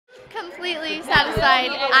completely satisfied,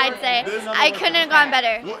 I'd say. I couldn't have gone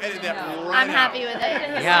better. I'm happy with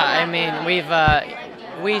it. Yeah, I mean,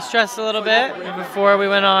 we stressed a little bit before we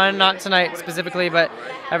went on, not tonight specifically, but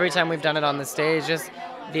every time we've done it on the stage, just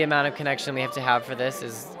the amount of connection we have to have for this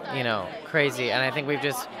is, crazy. And I think we've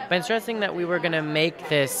just been stressing that we were going to make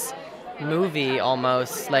this movie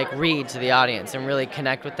almost like read to the audience and really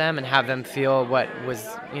connect with them and have them feel what was,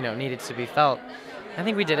 needed to be felt. I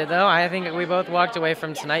think we did it, though. I think we both walked away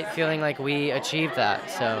from tonight feeling like we achieved that,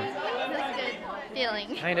 so. That's a good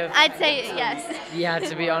feeling. Kind of. I'd say yes. Yeah,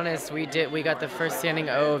 to be honest, we got the first standing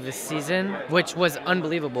O of the season, which was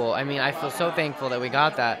unbelievable. I mean, I feel so thankful that we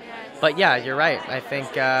got that. But yeah, you're right. I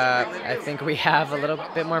think we have a little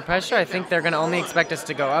bit more pressure. I think they're going to only expect us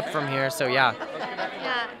to go up from here, so yeah.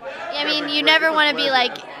 Yeah. I mean, you never want to be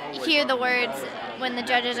like, hear the words when the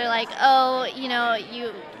judges are like, oh, you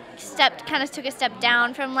kind of took a step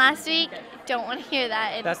down from last week. Don't want to hear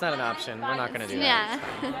that. That's not an option. We're not going to do that.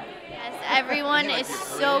 Yeah. Yes, everyone is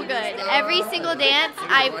so good. Every single dance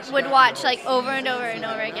I would watch like over and over and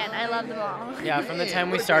over again. I love them all. Yeah, from the time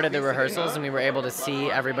we started the rehearsals and we were able to see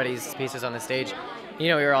everybody's pieces on the stage,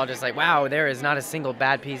 we were all just like, wow, there is not a single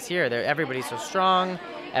bad piece here. Everybody's so strong.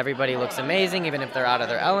 Everybody looks amazing, even if they're out of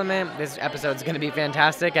their element. This episode's going to be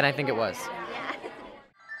fantastic, and I think it was.